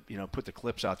put the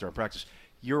clips out there and practice.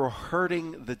 You're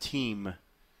hurting the team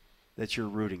that you're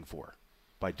rooting for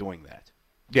by doing that.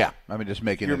 Yeah, I mean, just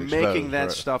making you're it exposed, making that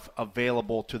right. stuff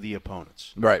available to the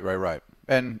opponents. Right.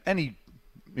 And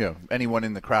anyone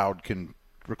in the crowd can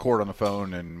record on the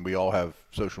phone, and we all have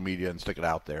social media and stick it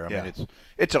out there. I mean,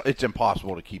 it's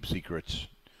impossible to keep secrets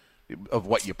of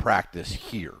what you practice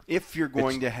here. If you're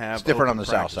going to have, it's different on open the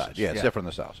south practices. side. Yeah, it's different on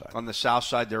the south side. On the south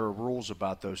side, there are rules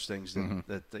about those things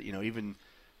that even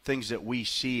things that we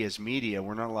see as media,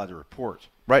 we're not allowed to report.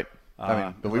 Right. I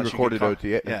mean, when we unless you recorded get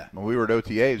OTA, yeah. when we were at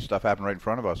OTAs, stuff happened right in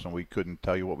front of us, and we couldn't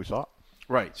tell you what we saw.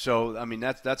 Right. So, I mean,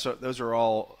 those are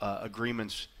all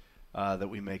agreements that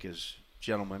we make as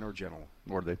gentlemen or gentle.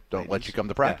 Or they don't let you come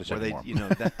to practice anymore.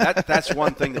 That's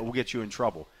one thing that will get you in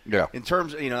trouble. Yeah. In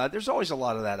terms, there's always a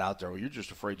lot of that out there. Well, you're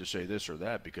just afraid to say this or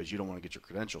that because you don't want to get your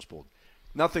credentials pulled.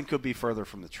 Nothing could be further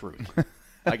from the truth.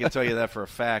 I can tell you that for a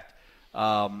fact.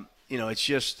 It's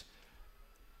just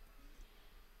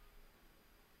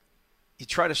you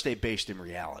try to stay based in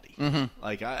reality. Mm-hmm.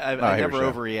 Like I never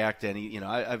overreact to any.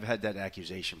 I've had that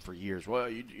accusation for years. Well,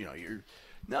 you're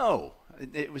no.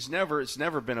 It's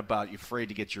never been about you afraid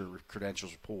to get your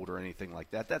credentials pulled or anything like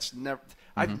that. That's never.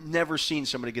 I've never seen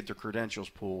somebody get their credentials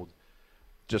pulled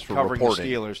just for covering reporting.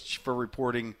 the Steelers for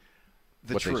reporting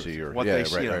the what truth, they see or what they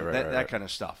see, right. that kind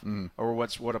of stuff, or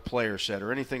what a player said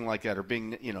or anything like that, or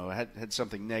being had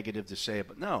something negative to say.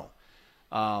 But no.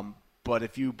 But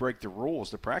if you break the rules,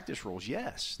 the practice rules,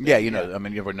 yes. Yeah, I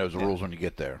mean, everyone knows the rules when you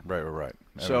get there. Right.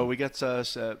 So we got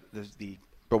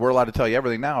But we're allowed to tell you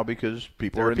everything now because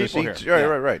people are in the seats.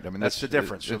 Here. Right. I mean, that's the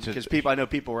difference. Because I know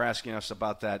people were asking us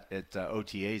about that at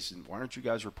OTAs, and why aren't you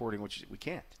guys reporting what we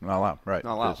can't? Not allowed, right.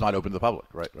 Not allowed. It's not open to the public,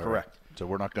 right. Correct. So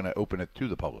we're not going to open it to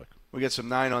the public. We get some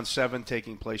 9-on-7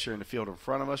 taking place here in the field in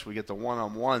front of us. We get the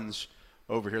 1-on-1s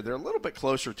over here. They're a little bit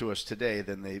closer to us today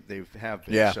than they have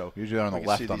been. Yeah, so usually they're on the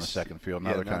left on the second field.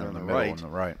 Now they're kind of in the middle on the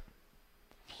right.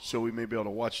 So we may be able to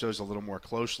watch those a little more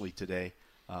closely today.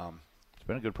 It's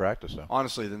been a good practice, though.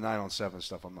 Honestly, the 9-on-7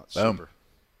 stuff, I'm not super.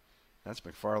 That's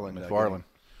McFarland.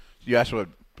 You asked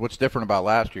what's different about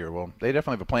last year. Well, they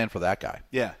definitely have a plan for that guy.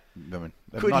 Yeah. I mean,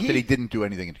 not that he didn't do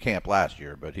anything in camp last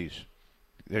year, but he's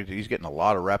getting a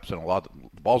lot of reps and the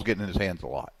ball's getting in his hands a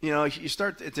lot. You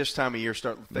start at this time of year,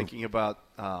 thinking about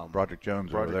Broderick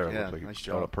Jones over there. Yeah, looks like nice he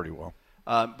job. showed up pretty well.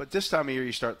 But this time of year,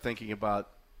 you start thinking about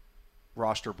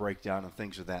roster breakdown and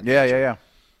things of that nature. Yeah.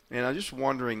 And I'm just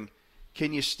wondering,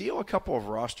 can you steal a couple of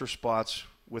roster spots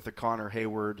with a Connor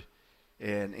Hayward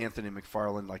and Anthony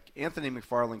McFarland? Like Anthony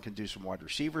McFarland can do some wide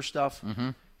receiver stuff.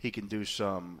 Mm-hmm. He can do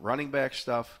some running back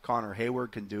stuff. Connor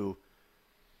Hayward can do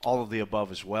all of the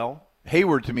above as well.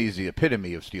 Hayward, to me, is the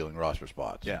epitome of stealing roster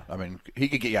spots. Yeah. I mean, he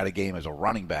could get you out of game as a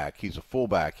running back. He's a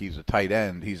fullback. He's a tight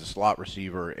end. He's a slot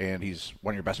receiver, and he's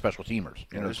one of your best special teamers.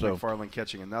 There's McFarland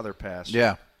catching another pass.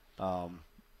 Yeah.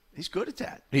 He's good at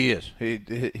that. He is.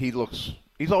 He looks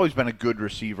 – he's always been a good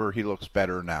receiver. He looks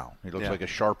better now. He looks like a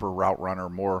sharper route runner,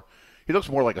 he looks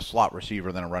more like a slot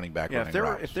receiver than a running back running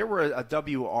routes. If there were a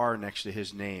WR next to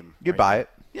his name. You'd buy it.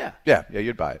 Yeah. Yeah,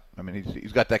 you'd buy it. I mean,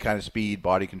 he's got that kind of speed,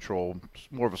 body control,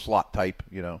 more of a slot type,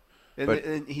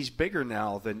 And he's bigger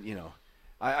now than,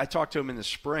 I talked to him in the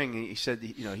spring. And he said,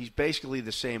 he's basically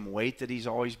the same weight that he's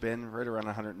always been, right around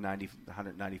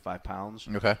 195 pounds.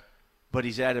 Okay. But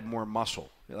he's added more muscle.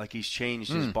 Like he's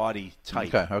changed his body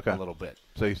type a little bit.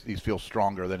 So he feels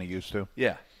stronger than he used to.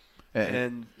 Yeah.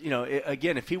 And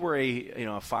again, if he were a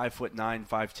 5'9",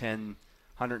 5'10",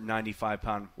 195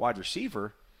 pound wide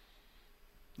receiver,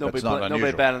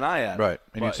 nobody bat an eye at him. Right.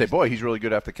 And you'd say, boy, he's really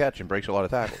good after catch and breaks a lot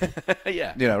of tackles.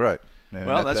 Yeah. Right. And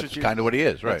well, that's kind of what he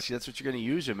is, right? That's what you're going to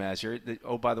use him as here.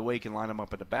 Oh, by the way, you can line him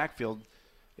up in the backfield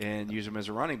and use him as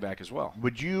a running back as well.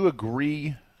 Would you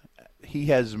agree he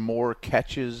has more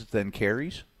catches than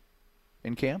carries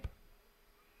in camp?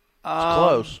 It's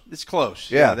close. It's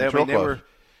close. Yeah, they close. were.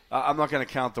 I'm not going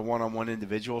to count the one-on-one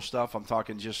individual stuff. I'm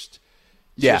talking just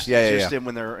in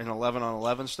when they're in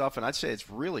 11-on-11 stuff, and I'd say it's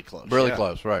really close. Really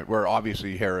close, right? Where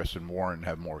obviously Harris and Warren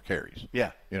have more carries.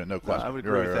 Yeah. No question. I would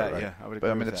agree with that. Right. Yeah, I would agree.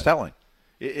 But I mean, with it's that. telling.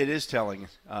 It is telling.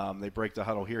 They break the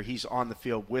huddle here. He's on the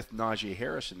field with Najee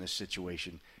Harris in this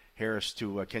situation. Harris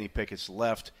to Kenny Pickett's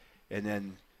left, and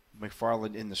then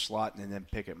McFarland in the slot, and then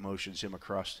Pickett motions him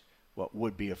across what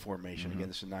would be a formation. Again,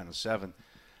 this is 9-7.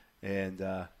 And,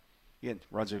 again,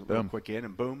 runs a little quick in,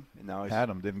 and boom. And now he's had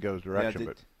him, didn't go his direction,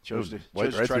 but chose to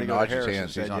right try to go to Harris.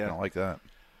 Hands. He's not going to like that.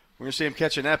 We're going to see him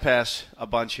catching that pass a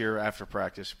bunch here after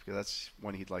practice because that's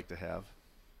one he'd like to have.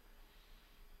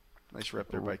 Nice rep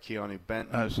there by Keanu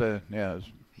Benton. I said, yeah, it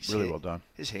was really well done.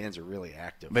 His hands are really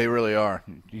active. They really are.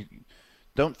 You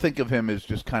don't think of him as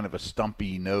just kind of a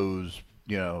stumpy nose,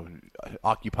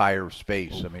 occupier of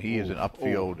space. I mean, he is an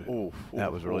upfield.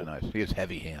 That was really nice. He has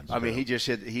heavy hands. I mean, he just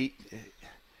hit. He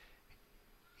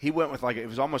went with it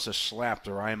was almost a slap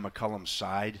to Ryan McCullum's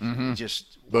side. He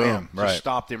just boom, just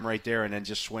stopped him right there, and then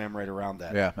just swam right around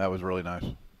that. Yeah, that was really nice.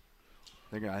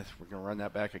 We're gonna run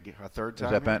that back a third time.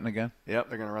 Is that Benton again? Yep,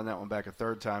 they're gonna run that one back a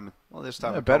third time. Well, this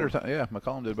time better time. Yeah,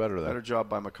 McCullum did better there. Better job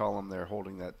by McCullum there,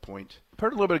 holding that point. I've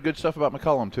heard a little bit of good stuff about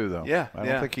McCullum too, though. Yeah, I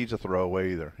don't think he's a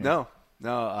throwaway either. No.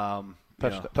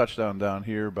 Touchdown down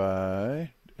here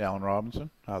by Allen Robinson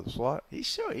out of the slot. He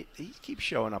keeps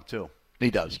showing up too.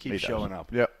 He does. He keeps showing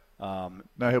up. Yep.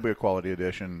 Now he'll be a quality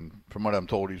addition. From what I'm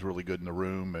told, he's really good in the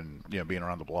room and being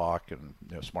around the block and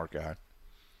smart guy.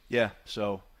 Yeah.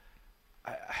 So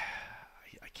I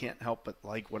can't help but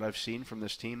like what I've seen from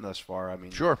this team thus far. I mean,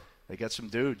 sure, they got some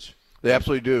dudes. They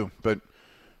absolutely do. But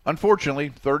unfortunately,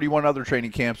 31 other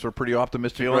training camps are pretty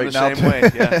optimistic feeling right now. The same way.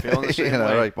 Yeah, feeling the same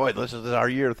way. Right. Boy, this is our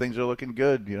year. Things are looking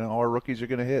good. All our rookies are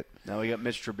going to hit. Now we got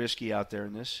Mitch Trubisky out there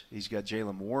in this. He's got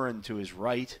Jaylen Warren to his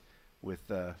right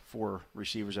with 4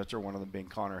 receivers out there, one of them being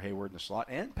Connor Hayward in the slot,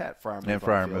 and Pat Freiermuth. And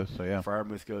Freiermuth, so yeah.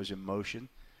 Freiermuth goes in motion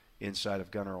inside of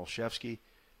Gunnar Olszewski.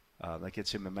 That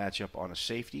gets him a matchup on a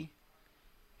safety,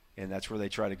 and that's where they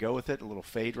try to go with it, a little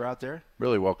fade route there.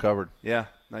 Really well covered. Yeah,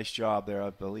 nice job there.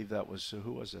 I believe that was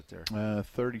who was it there?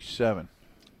 37.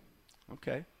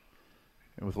 Okay.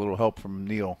 And with a little help from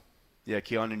Neal. Yeah,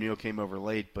 Keanu Neal came over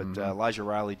late, but Elijah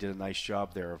Riley did a nice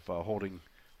job there of holding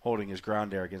his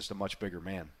ground there against a much bigger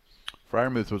man.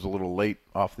 Freiermuth was a little late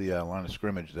off the line of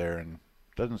scrimmage there, and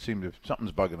doesn't seem to.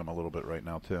 Something's bugging him a little bit right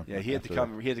now too. Yeah, he had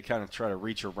to kind of try to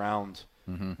reach around,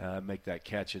 make that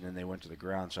catch, and then they went to the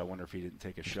ground. So I wonder if he didn't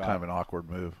take a shot. Kind of an awkward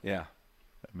move. Yeah.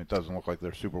 I mean, it doesn't look like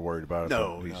they're super worried about it.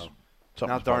 No.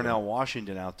 Now Darnell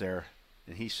Washington out there,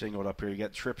 and he's singled up here. You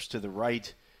got trips to the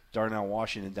right. Darnell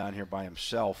Washington down here by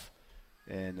himself,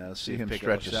 and see if Pickett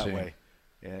looks that way.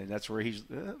 And that's where he's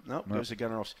goes to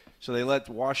Gunnar. So they let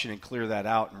Washington clear that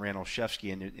out and ran Olszewski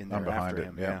in there after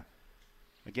him. Yeah.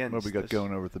 Again, what we got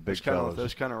going over with the big fellas?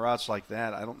 Those kind of routes like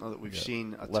that, I don't know that we've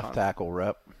seen a left ton. Tackle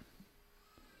rep.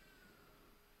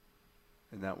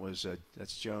 And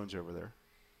that's Jones over there.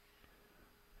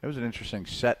 It was an interesting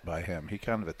set by him. He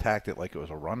kind of attacked it like it was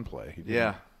a run play.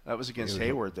 Yeah, that was against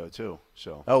Hayward though too.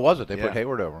 So. Oh, was it? They put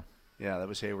Hayward over him. Yeah, that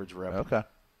was Hayward's rep.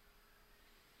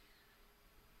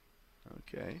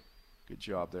 Okay, good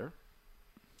job there.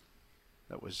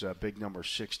 That was big number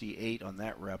 68 on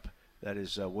that rep. That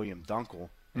is William Dunkel,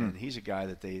 and he's a guy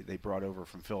that they brought over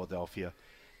from Philadelphia.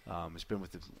 He's been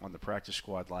on the practice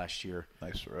squad last year.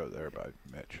 Nice throw there by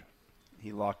Mitch.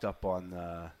 He locked up on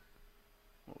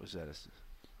what was that? It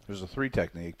was a 3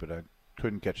 technique, but I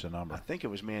couldn't catch the number. I think it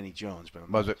was Manny Jones, but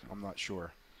I'm not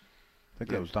sure. I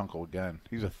think that was Dunkel again.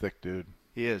 He's a thick dude.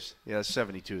 He is. Yeah, that's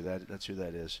 72. That's who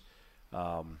that is.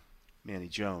 Manny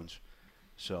Jones.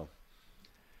 So,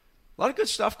 a lot of good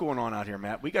stuff going on out here,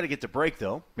 Matt. We got to get to break,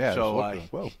 though. Yeah, so,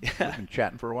 we've been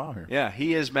chatting for a while here. Yeah,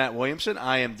 he is Matt Williamson.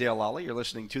 I am Dale Lally. You're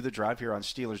listening to The Drive here on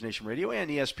Steelers Nation Radio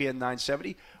and ESPN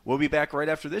 970. We'll be back right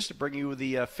after this to bring you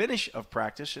the finish of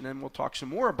practice, and then we'll talk some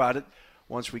more about it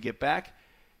once we get back.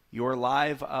 You're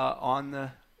live on the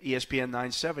ESPN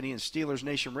 970 and Steelers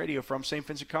Nation Radio from St.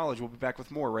 Vincent College. We'll be back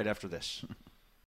with more right after this.